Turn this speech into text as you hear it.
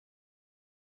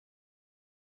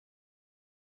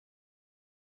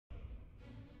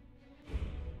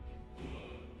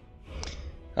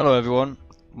Hello everyone,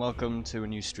 welcome to a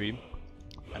new stream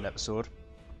and episode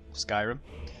of Skyrim.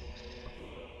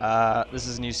 This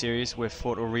is a new series with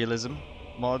photorealism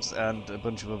mods and a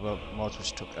bunch of other mods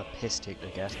which took a piss take to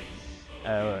get.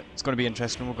 It's going to be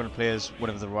interesting. We're going to play as one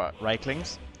of the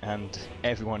Reiklings, and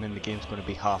everyone in the game is going to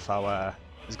be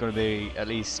is going to be at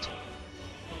least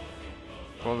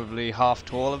probably half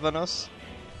taller than us,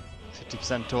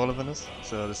 50% taller than us,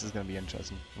 so this is going to be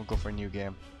interesting. We'll go for a new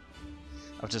game.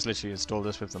 I've just literally installed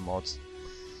this with the mods.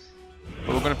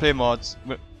 But we're going to play mods.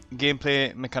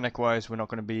 Gameplay mechanic wise, we're not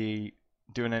going to be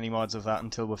doing any mods of that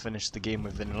until we finish the game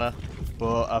with vanilla.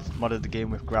 But I've modded the game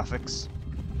with graphics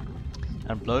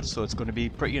and blood, so it's going to be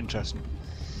pretty interesting.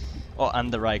 Oh,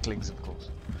 and the Reiklings, of course.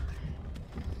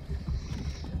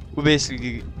 We're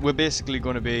basically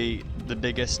going to be the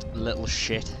biggest little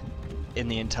shit in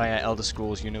the entire Elder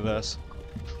Scrolls universe.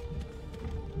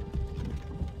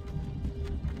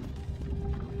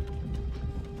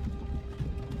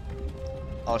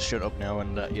 I'll shut up now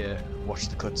and let you watch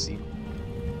the cutscene.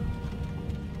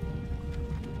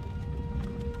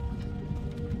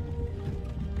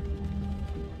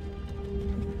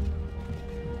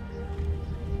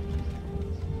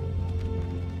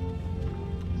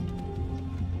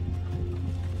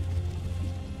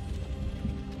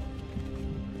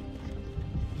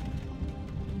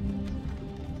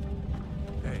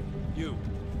 Hey, you. You're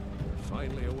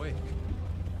finally awake.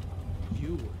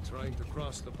 You were trying to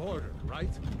cross the border, right?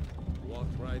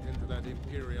 Walked right into that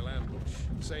Imperial ambush,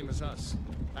 same as us.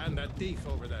 And that thief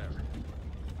over there.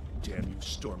 Damn you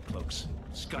Stormcloaks.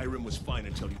 Skyrim was fine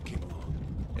until you came along.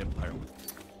 Empire.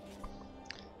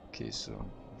 Okay, so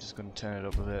I'm just going to turn it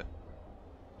up a bit.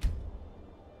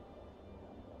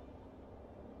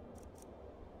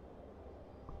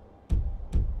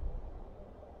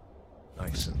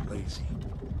 Nice and lazy.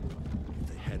 If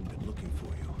they hadn't been looking for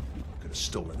you, could have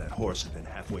stolen that horse and been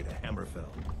halfway to Hammerfell.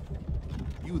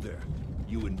 You there,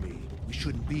 you and me, we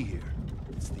shouldn't be here.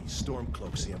 It's these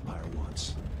Stormcloaks the Empire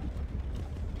wants.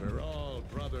 We're all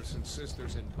brothers and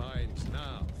sisters in binds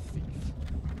now,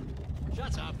 thief.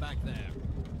 Shut up back there.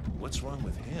 What's wrong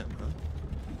with him, huh?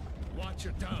 Watch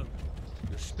your tongue.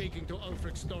 You're speaking to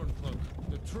Ulfric Stormcloak,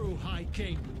 the true High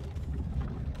King.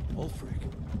 Ulfric,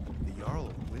 the Jarl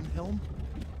of Windhelm?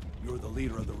 You're the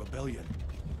leader of the rebellion.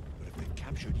 But if they've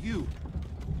captured you...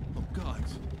 Oh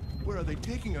gods, where are they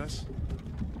taking us?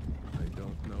 I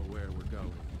don't know where we're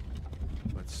going,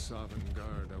 but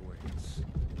Sovngarde awaits.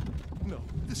 No,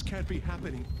 this can't be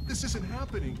happening. This isn't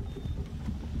happening.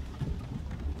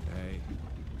 Hey,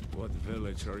 what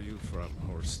village are you from,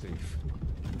 horse thief?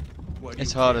 Why do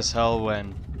It's you hard care? as hell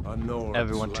when A Nord's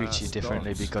everyone treats you last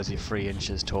differently dogs. because you're 3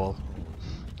 inches tall.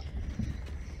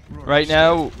 Rourke's Right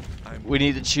now, I'm- we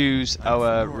need to choose I'm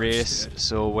our from race, Rorikstead.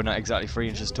 so we're not exactly 3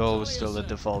 inches tall, we're still the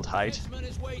default height. Next man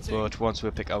is waiting. But once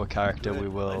we pick our character, we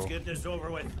will Get this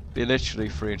over with. be literally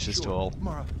 3 inches Sure. tall.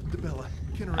 Mara, Debella,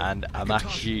 Kinneret, And I'm Akatosh,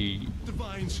 actually,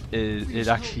 Divines, it please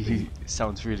help actually me.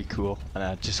 sounds really cool, and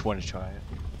I just want to try it.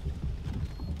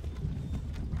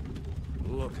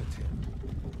 Look at him.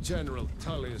 General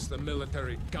Tully is the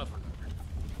military governor.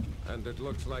 And it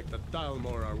looks like the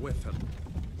Dalmor are with him.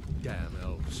 Damn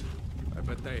elves. I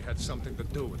bet they had something to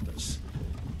do with this.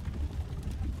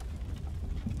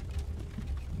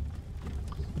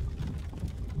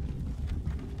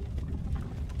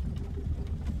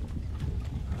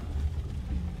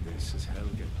 This is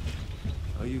Helgen.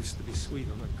 I used to be sweet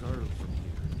on a girl from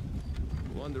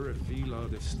here. Wonder if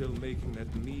Vilod is still making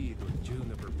that mead with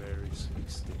juniper berries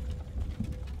mixed in.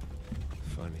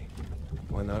 Funny.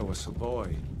 When I was a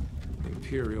boy,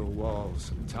 Imperial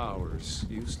walls and towers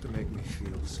used to make me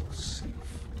feel so safe.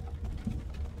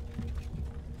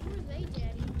 Who are they,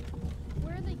 Daddy?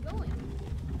 Where are they going?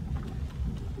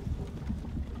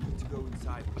 To go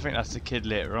inside. I think that's the kid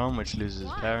later on, which loses his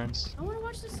Why? parents. I want to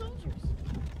watch the soldiers.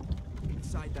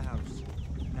 Inside the house.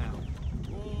 Now.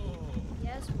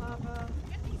 Yes, Papa.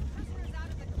 Get these prisoners out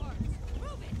of the cars.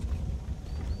 Move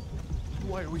it!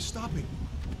 Why are we stopping?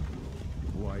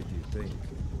 Why do you think?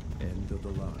 End of the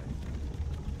line.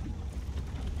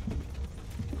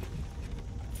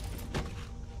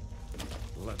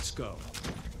 Let's go.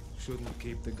 Shouldn't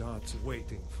keep the gods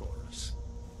waiting for us.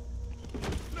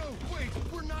 No, wait,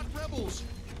 we're not rebels.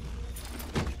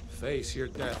 Face your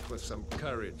death with some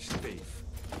courage, thief.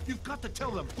 You've got to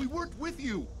tell them we weren't with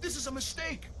you. This is a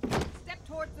mistake. Step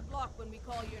towards the block when we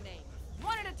call your name.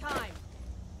 One at a time.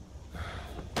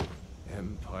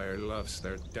 Empire loves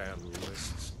their damn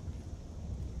lists.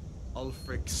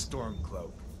 Ulfric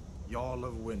Stormcloak, Jarl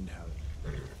of Windhelm.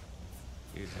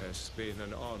 It has been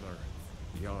an honor,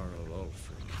 Jarl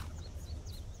Ulfric.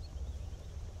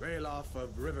 Ralof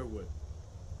of Riverwood,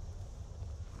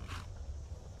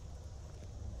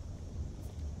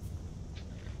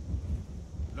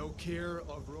 Procure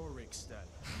of Rorikstead.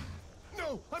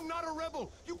 No, I'm not a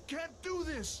rebel. You can't do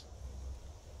this.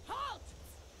 Halt!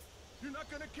 You're not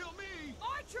gonna kill me.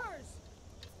 Archers!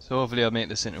 So hopefully I'll make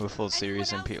this into a full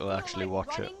series Anyone and else people feel actually like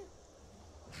watch it. running?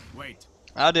 Wait,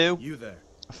 I do. you there.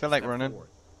 I feel like Step running. forward.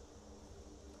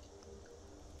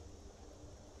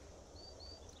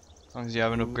 As long as you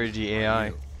haven't Who upgraded your are AI.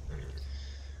 you?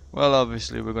 Well,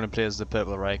 obviously we're going to play as the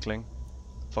purple Reikling.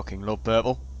 Fucking love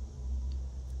purple.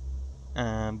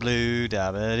 And blue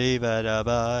da ba dee ba da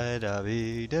ba da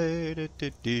bee da da da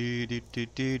dee dee dee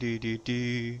dee dee dee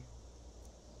dee.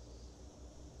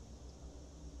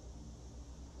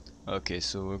 Okay,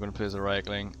 so we're going to play as the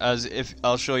Reikling. As if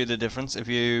I'll show you the difference. If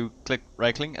you click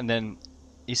Reikling and then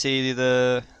you see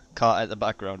the car at the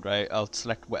background, right? I'll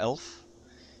select elf.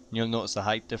 And you'll notice the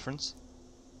height difference.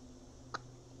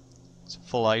 It's a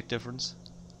full height difference.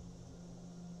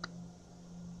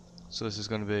 So this is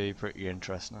going to be pretty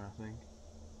interesting, I think.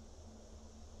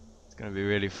 It's going to be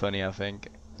really funny, I think.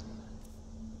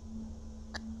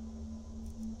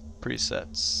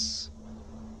 Presets.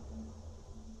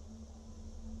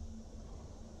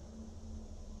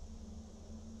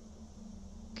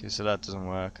 Okay, so that doesn't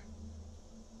work.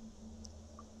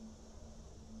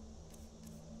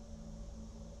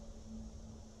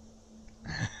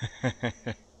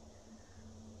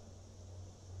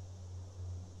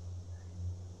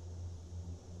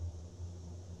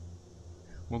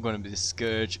 We're going to be the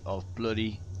scourge of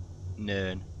bloody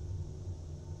Nern.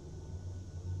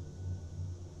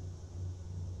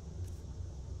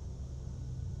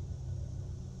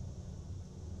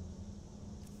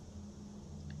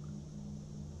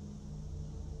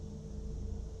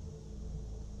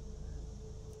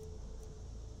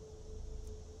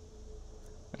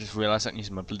 I just realised I can use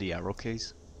my bloody arrow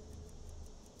keys.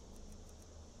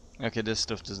 Okay, this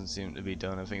stuff doesn't seem to be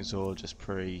done. I think it's all just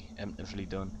preemptively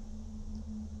done.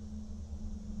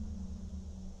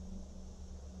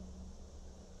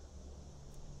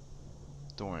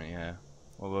 Don't worry, yeah.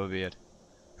 What will be it?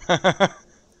 I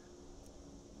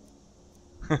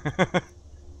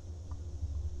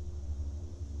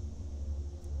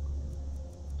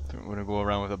think we're gonna go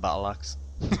around with a battle axe.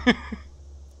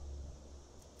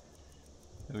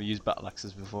 Never used battle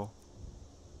axes before.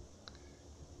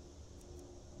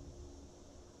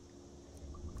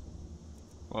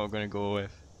 What we're gonna go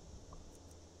with?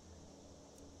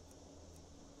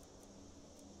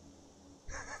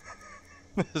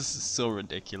 This is so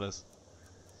ridiculous.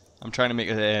 I'm trying to make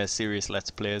a serious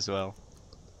Let's Play as well.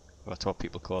 That's what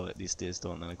people call it these days,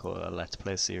 don't they? They call it a Let's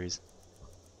Play series.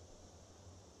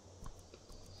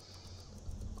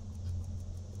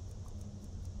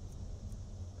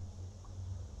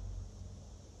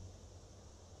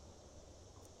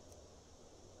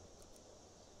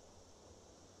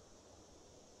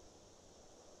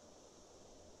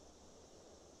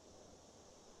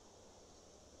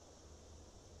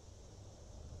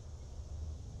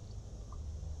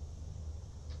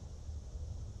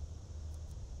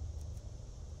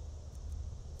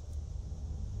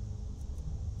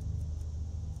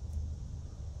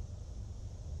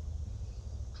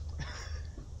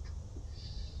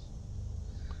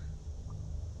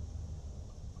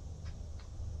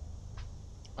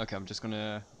 Okay, I'm just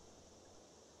gonna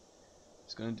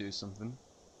do something.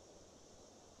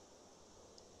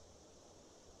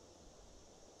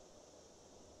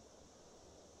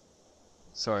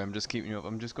 Sorry, I'm just keeping you up.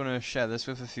 I'm just gonna share this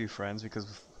with a few friends because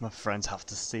my friends have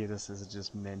to see this. This is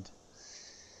just mint.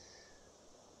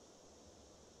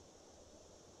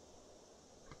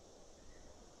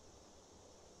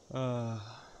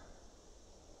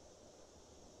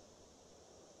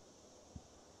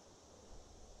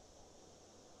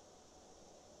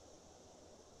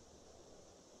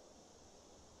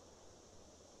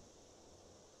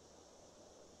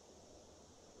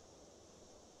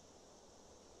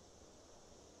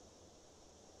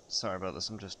 Sorry about this.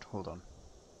 I'm just hold on.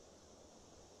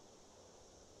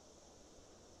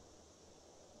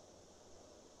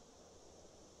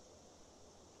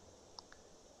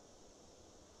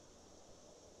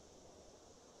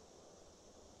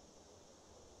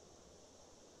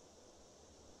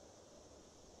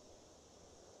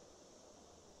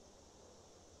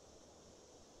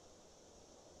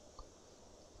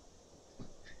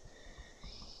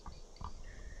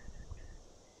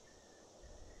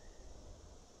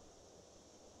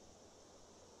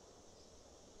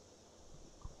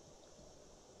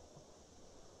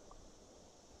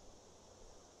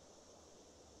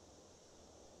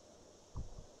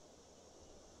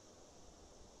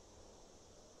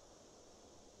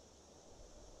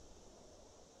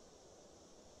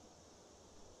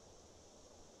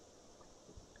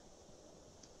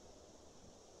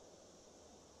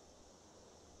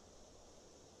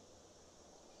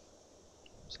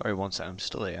 Sorry, one second, I'm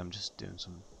still here, I'm just doing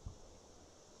some.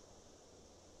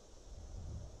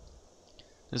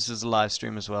 This is a live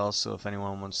stream as well, so if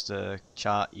anyone wants to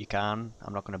chat, you can.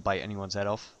 I'm not going to bite anyone's head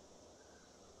off.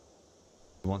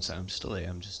 One second, I'm still here,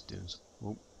 I'm just doing some.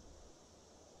 Oh.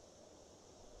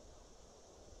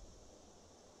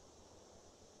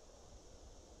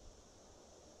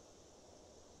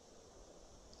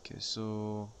 Okay,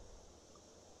 so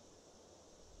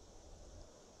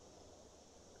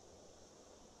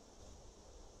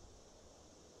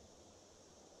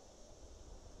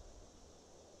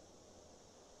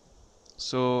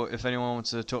if anyone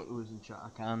wants to talk to us in chat, I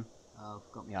can. I've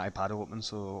got my iPad open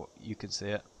so you can see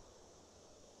it.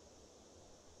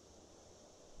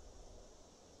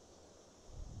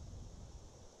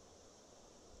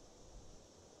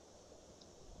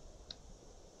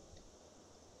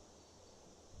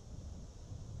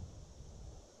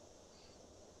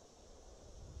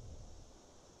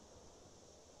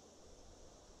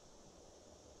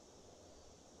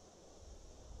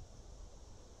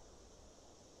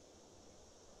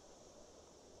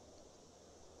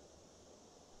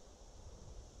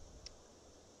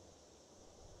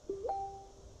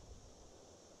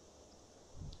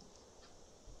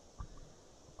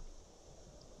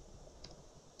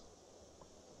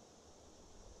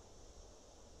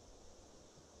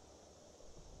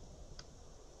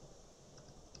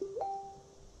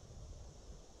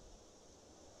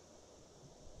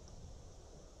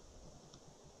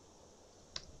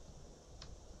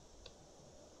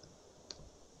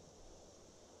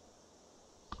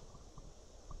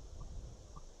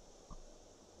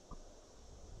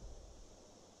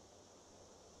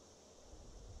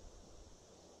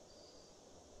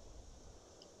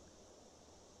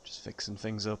 Just fixing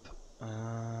things up.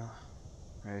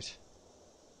 Right.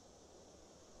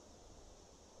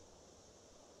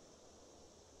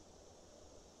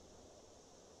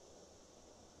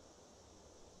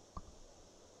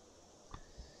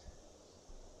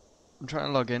 I'm trying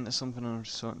to log into something and I'm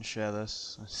just starting to share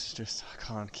this. It's just, I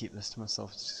can't keep this to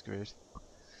myself, it's just great.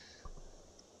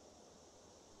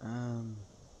 I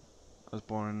was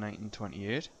born in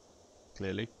 1928,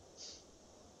 clearly.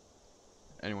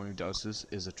 Anyone who doubts this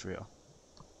is a traitor.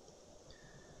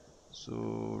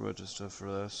 So, register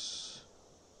for this.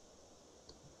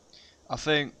 I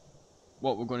think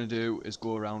what we're going to do is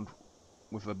go around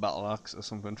with a battle axe or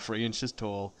something 3 inches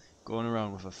tall, going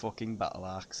around with a fucking battle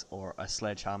axe or a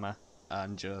sledgehammer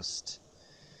and just,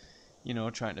 you know,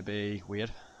 trying to be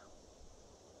weird.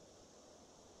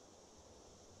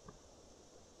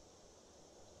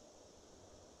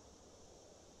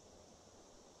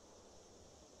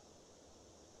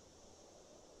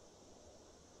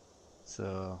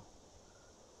 So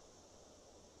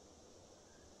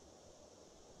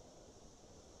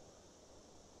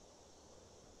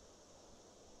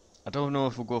I don't know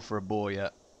if we'll go for a bow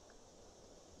yet.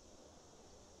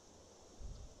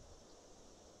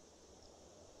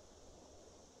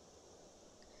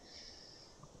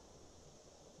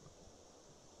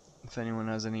 If anyone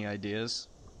has any ideas,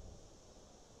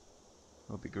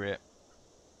 that'll be great.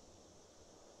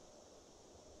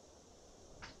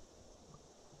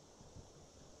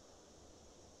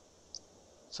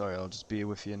 Sorry, I'll just be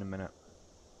with you in a minute.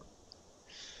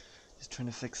 Just trying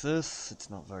to fix this. It's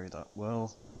not very that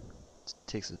well. It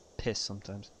takes a piss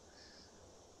sometimes.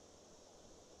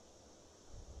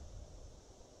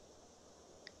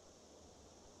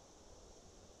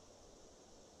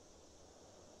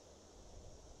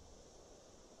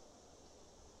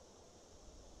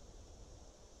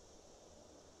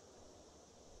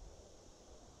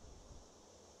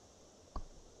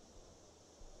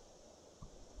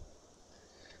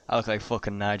 I look like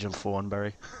fucking Nigel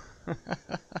Thornberry.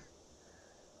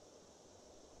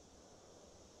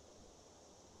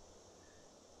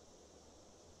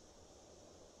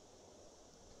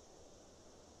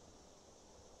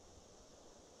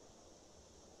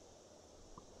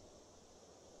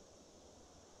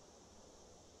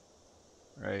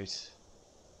 Right.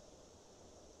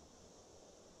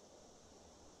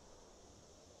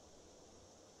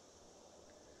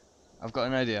 I've got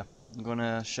an idea. I'm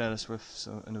gonna share this with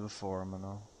another forum and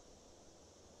all.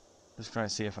 Just trying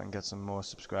to see if I can get some more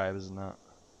subscribers and that.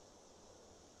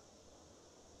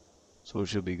 So it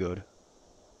should be good.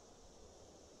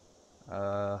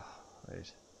 Right.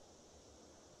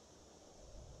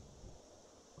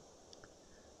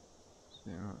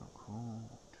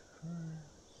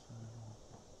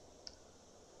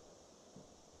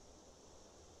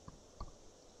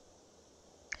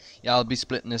 Yeah, I'll be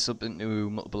splitting this up into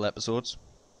multiple episodes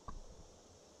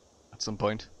at some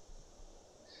point.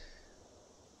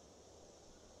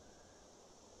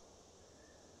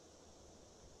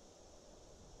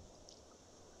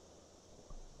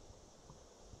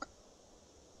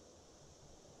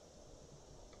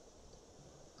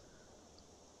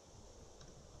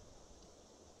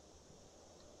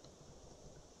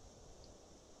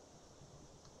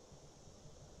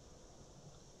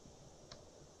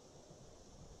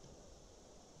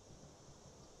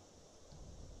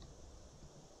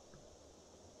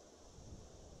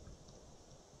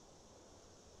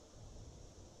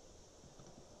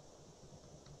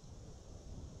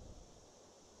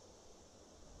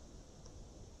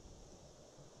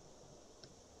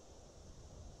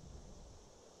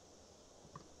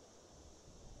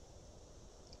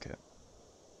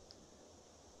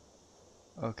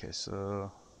 Okay,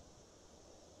 so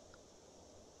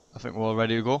I think we're all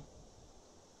ready to go.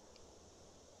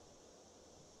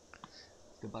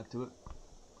 Let's get back to it.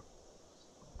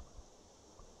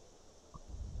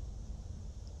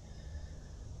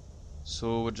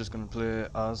 So we're just gonna play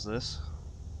as this.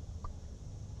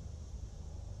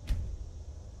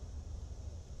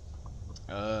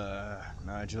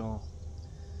 Nigel,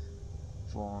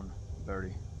 Vaughn,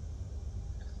 Bertie.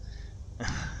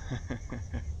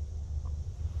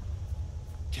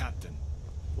 Captain,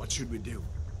 what should we do?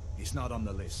 He's not on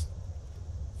the list.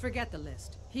 Forget the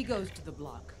list. He goes to the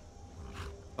block.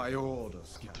 By your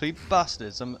orders, Captain. Complete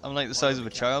bastards. I'm like the size of a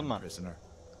child, man. Prisoner.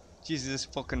 Jesus, this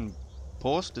fucking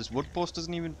post, this wood post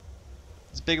isn't even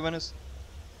as big of an us.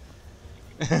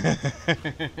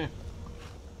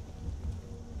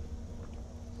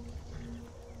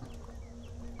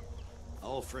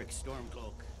 Ulfric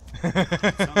Stormcloak.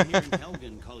 Some here in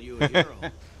Helgen call you a hero,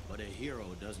 but a hero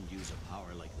doesn't use a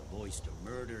power like the voice to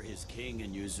murder his king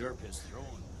and usurp his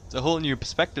throne. It's a whole new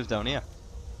perspective down here.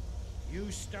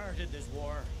 You started this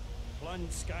war,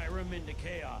 plunged Skyrim into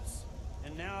chaos,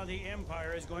 and now the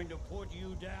Empire is going to put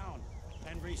you down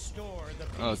and restore the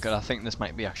peace. Oh god, I think this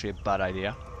might be actually a bad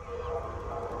idea.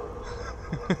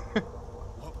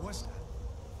 What was that?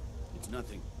 It's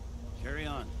nothing. Carry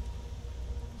on.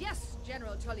 Yes,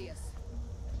 General Tullius.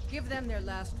 Give them their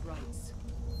last rites.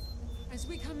 As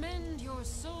we commend your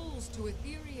souls to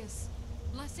Aetherius,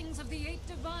 blessings of the 8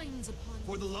 divines upon you.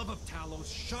 For the love of Talos,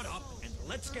 shut up and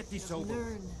let's get this over.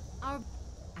 Learn our...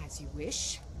 As you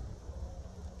wish.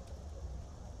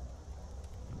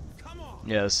 Come on.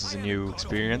 Yeah, this is a I new haven't caught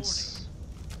experience.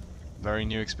 Very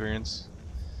new experience.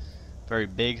 Very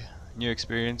big new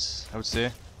experience, I would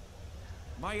say.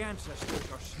 My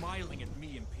ancestors are smiling at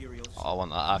me, Imperials. Oh, I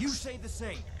want that You axe. say the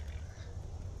same.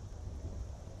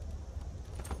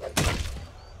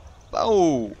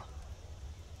 Oh!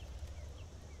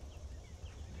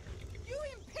 You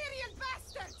Imperial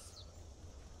bastards!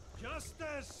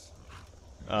 Justice!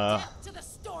 To the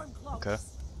Stormcloaks! Okay.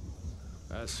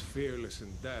 As fearless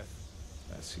in death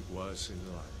as he was in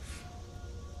life.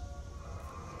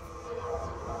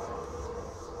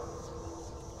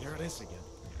 Here it is again.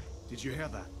 Did you hear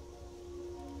that?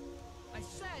 I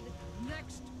said,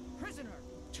 next prisoner.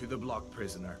 To the block,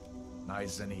 prisoner.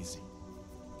 Nice and easy.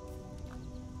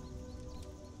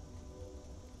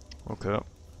 Okay.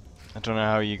 I don't know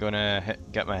how you're gonna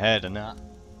get my head in that.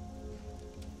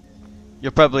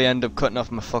 You'll probably end up cutting off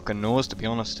my fucking nose, to be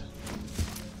honest.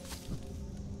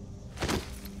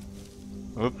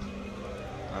 Oop.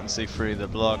 And see through the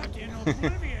block. What in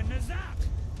oblivion is that?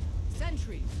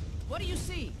 Sentries, what do you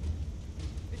see?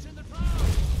 It's in the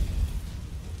clouds.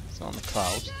 It's on the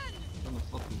clouds. On the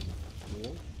fucking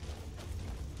wall.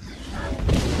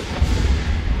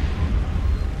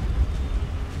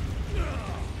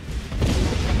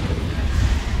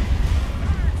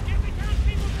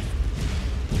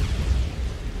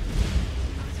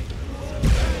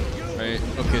 Right,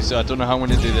 okay, so I don't know how I'm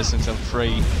gonna do this since I'm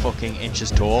 3 fucking inches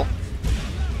tall.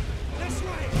 This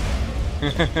way.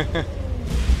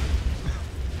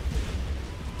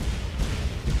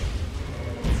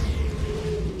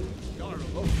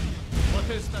 What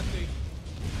is that thing?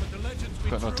 But the legends be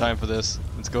Got no true. time for this.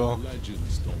 Let's go.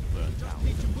 Legends don't burn down.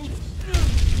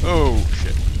 Oh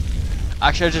shit.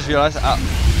 Actually, I just realised I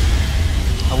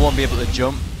won't be able to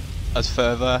jump as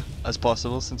further as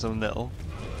possible since I'm little.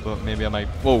 But maybe I might.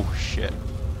 Whoa, shit.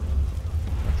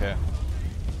 Okay.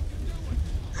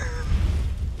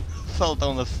 Fell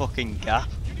down the fucking gap.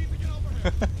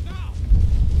 I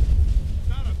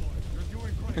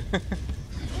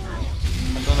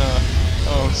don't know.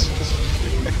 Oh, it's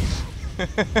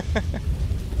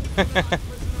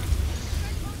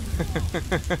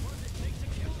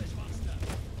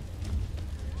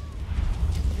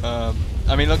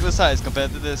I mean, look at the size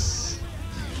compared to this.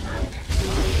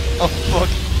 Oh fuck!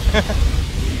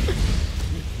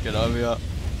 Get over here.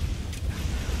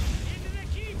 Into the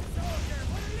keep, soldier.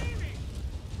 We're leaving.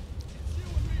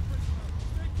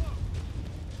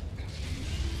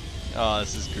 Oh,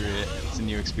 this is great. It's a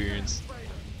new experience.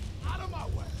 Out of my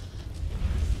way.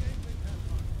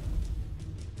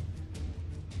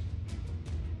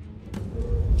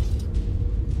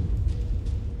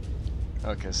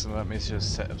 Okay, so let me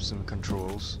just set up some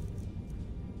controls.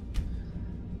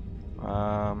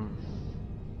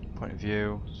 Point of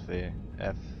view, sphere,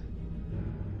 F.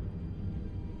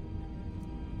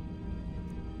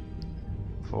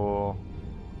 Four.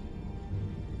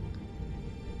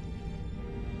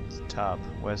 Tab.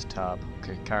 Where's tab?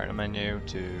 Okay, character menu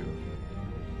to.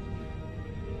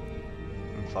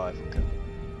 And 5. Okay,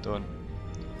 done.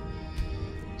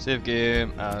 Save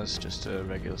game as just a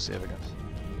regular save, I guess.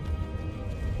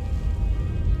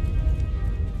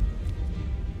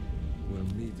 We'll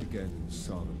meet again in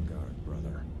Sodemgarde,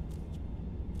 brother.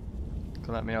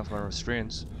 Can let me off my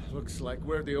restraints. Looks like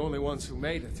we're the only ones who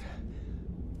made it.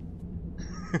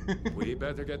 We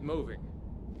better get moving.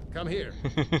 Come here.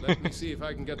 Let me see if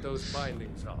I can get those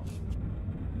bindings off.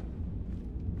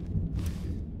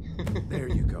 There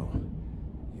you go.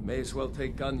 You may as well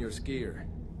take Gunjar's gear.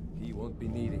 He won't be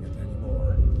needing it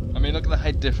anymore. I mean, look at the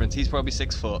height difference. He's probably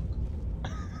 6 foot.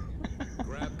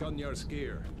 Grab Gunjar's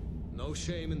gear. No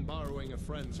shame in borrowing a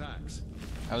friend's axe.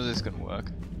 How's this gonna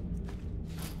work?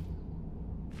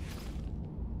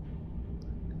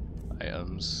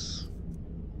 Items.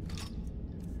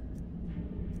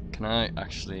 Can I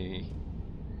actually...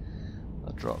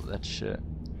 I'll drop that shit.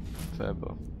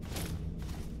 Furbo.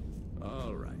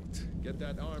 Alright. Get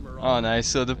that armor on. Oh nice,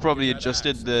 so they've probably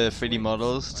adjusted the 3D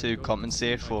models to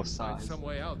compensate for Find size. some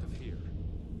way out of here.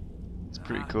 It's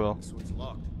pretty cool. This one's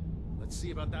locked. Let's see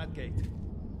about that gate.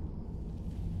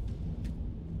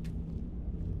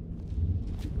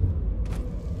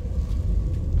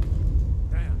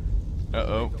 Damn.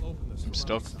 Uh-oh. To open this I'm from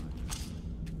stuck. outside.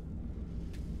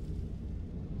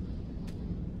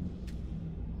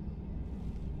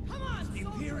 Come on, The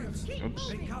Imperials! Keep Oops.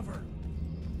 Take moving. cover!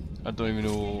 I don't even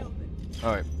know...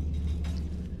 Alright.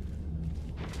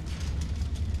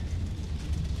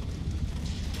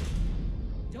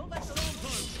 Don't let the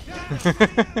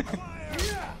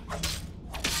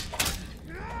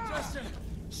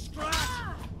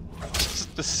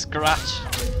Just the scratch.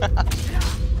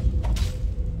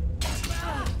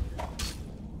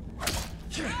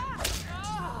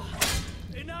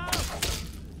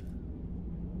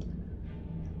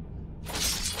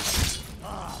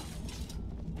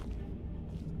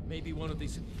 Maybe one of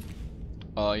these.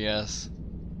 Oh yes.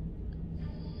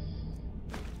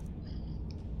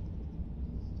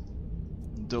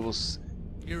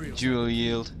 Imperials. Dual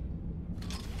yield.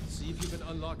 See if you can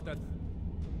unlock that.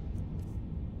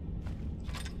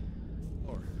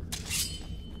 Or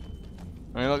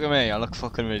I mean, look at me. I look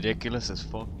fucking ridiculous as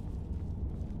fuck.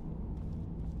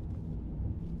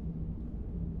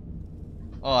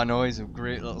 Oh, I know he's a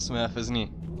great little smurf, isn't he?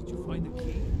 did you find the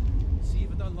key? See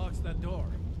if it unlocks that door.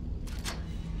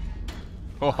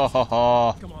 Ho ho ho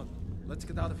ho. Come on, let's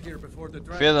get out of here before the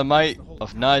dragon. Fear the might takes whole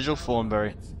of town. Nigel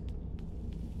Thornberry.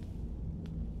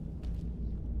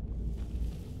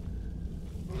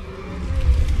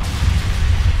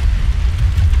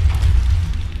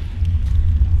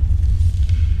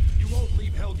 You won't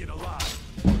leave Helgen alive.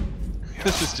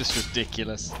 This is just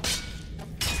ridiculous.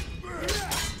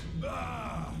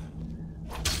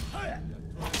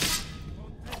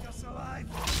 Won't take us alive.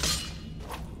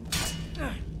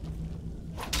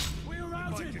 We're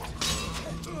routed.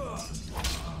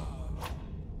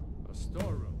 A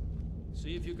storeroom.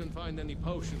 See if you can find any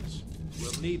potions.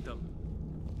 We'll need them.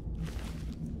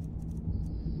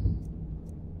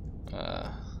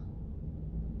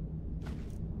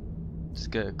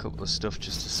 Just get a couple of stuff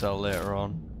just to sell later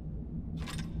on.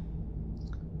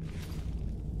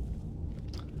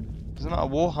 There's not a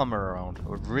Warhammer around. I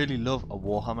would really love a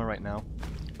Warhammer right now.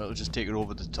 That'll just take it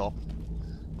over the top.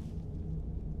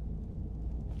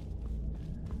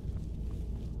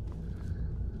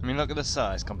 I mean, look at the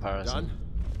size comparison. Done?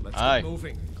 Let's Aye. get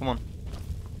moving. Come on.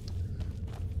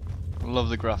 Love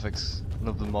the graphics.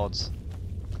 Love the mods.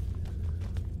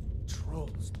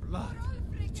 Troll's blood.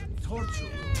 It's a torture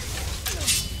room.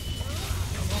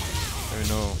 Oh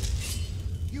no.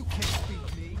 You can't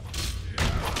beat me.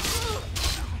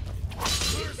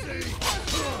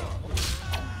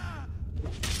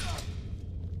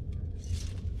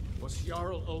 Was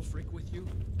Jarl Ulfric with you?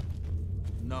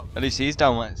 No. At least he's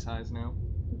down my size now.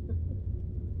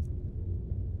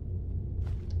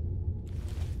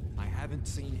 I haven't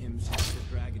seen him since the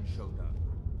dragon showed up.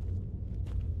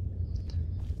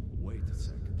 Wait a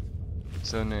second.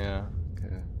 So near.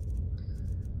 Okay.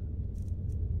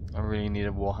 I really need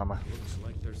a Warhammer. Looks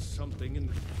like there's something in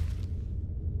the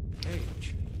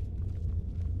cage.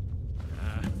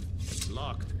 Ah, it's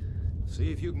locked.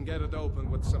 See if you can get it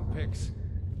open with some picks.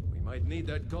 We might need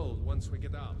that gold once we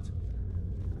get out.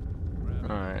 Grab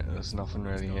it. Alright, there's nothing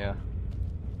really here.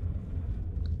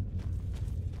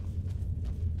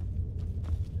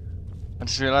 I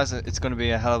just realised that it's going to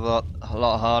be a hell of a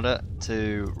lot harder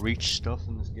to reach stuff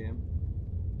in this game.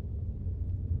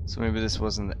 So maybe this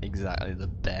wasn't exactly the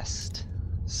best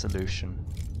solution.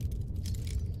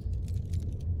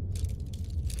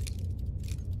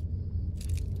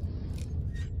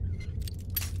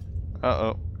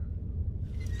 Uh-oh.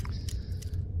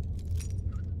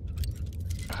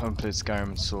 I haven't played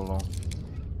Skyrim in so long.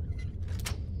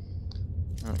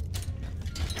 Right.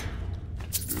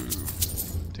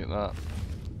 Take that.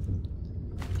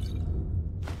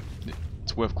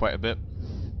 It's worth quite a bit.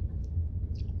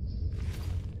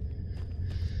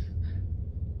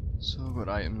 So got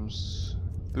items,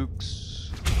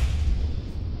 books.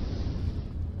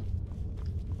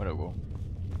 Where do I go?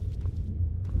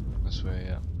 This way,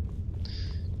 yeah.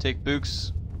 Take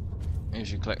books.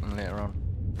 Usually collect them later on.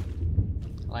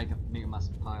 I like make a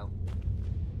massive pile,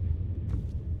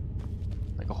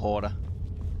 like a hoarder.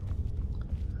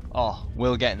 Oh,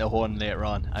 we'll get into hoarding later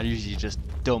on. I usually just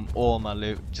dump all my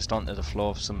loot just onto the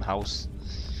floor of some house.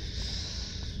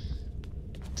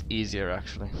 It's easier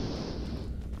actually.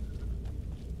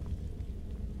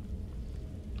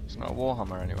 It's not a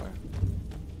warhammer anyway.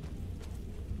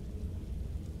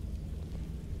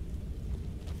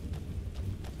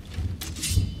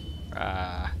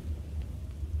 Ah.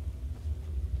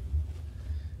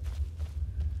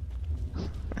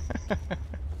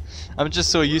 I'm just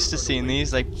so used to seeing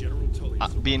these, like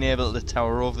being able to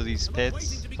tower over these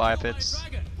pits, fire pits.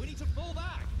 We need to fall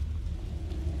back.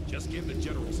 Just give the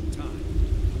general some time.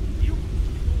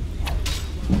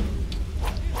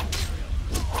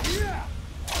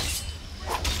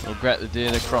 Regret the day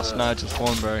they crossed Nigel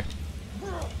Thornberry.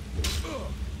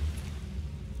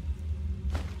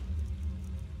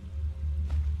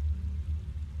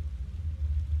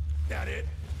 That it?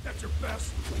 That's your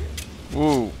best.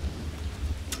 Whoa.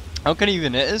 How can he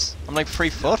even hit us? I'm like 3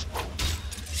 foot.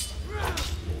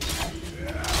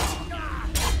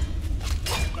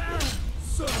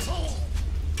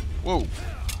 Whoa.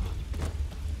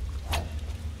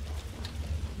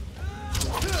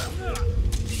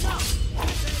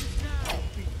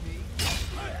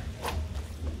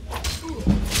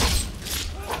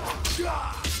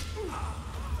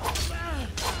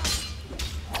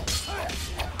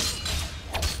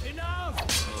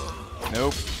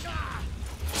 Nope.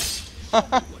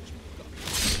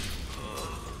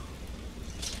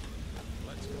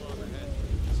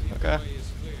 Okay. I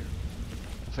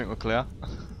think we're clear.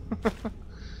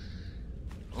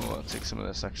 Oh, I'll take some of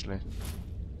this actually.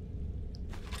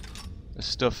 This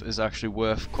stuff is actually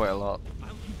worth quite a lot.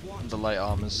 The light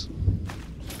armors.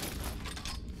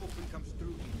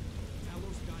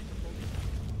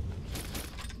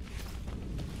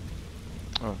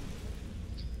 Oh.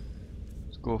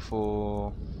 Let's go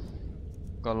for...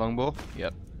 Got a longbow?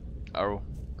 Yep. Arrow.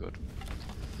 Good.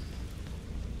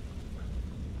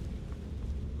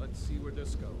 Let's see where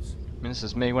this goes. I mean, this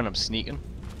is me when I'm sneaking.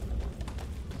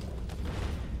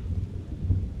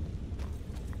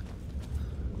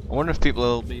 I wonder if people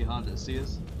will be hard to see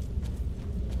us,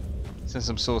 since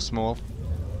I'm so small.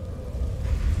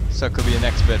 So it could be an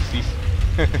expert thief.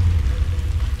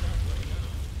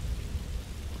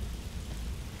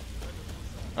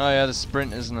 Oh yeah, the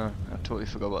sprint, isn't there? I totally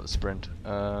forgot about the sprint.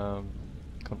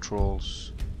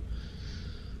 Controls.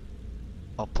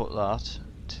 I'll put that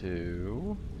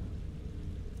to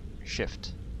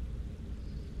shift.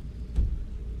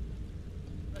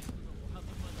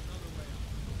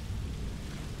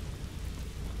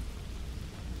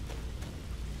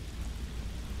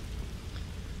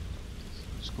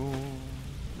 Let's go.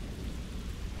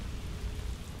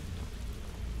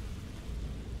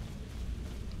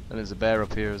 And there's a bear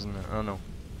up here, isn't there? Oh no,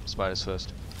 spiders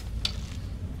first.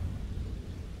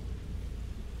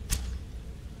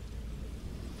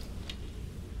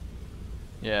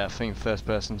 Yeah, I think first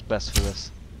person's best for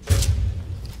this.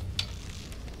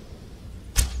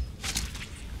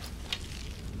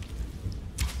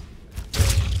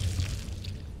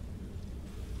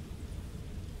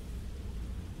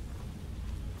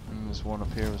 And there's one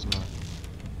up here, isn't there?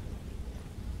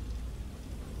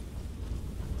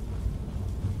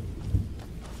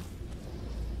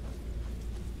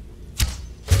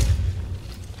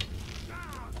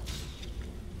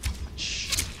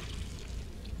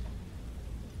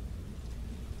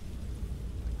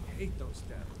 Hate those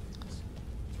damn things.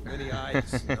 Too many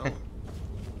eyes, no?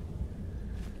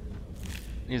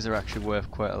 These are actually worth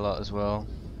quite a lot as well.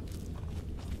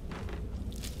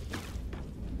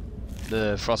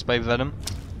 The frostbite venom.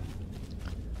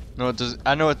 No, it does.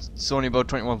 I know it's only about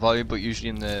 21 value, but usually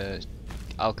in the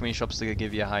alchemy shops they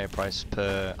give you a higher price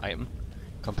per item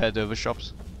compared to other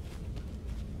shops.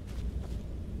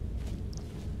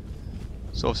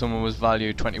 So if someone was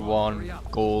valued 21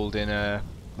 gold in a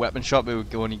weapon shop, it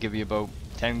would only give you about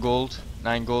 10 gold,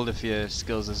 9 gold if your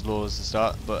skill's as low as the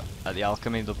start, but at the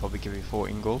alchemy they'll probably give you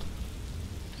 14 gold.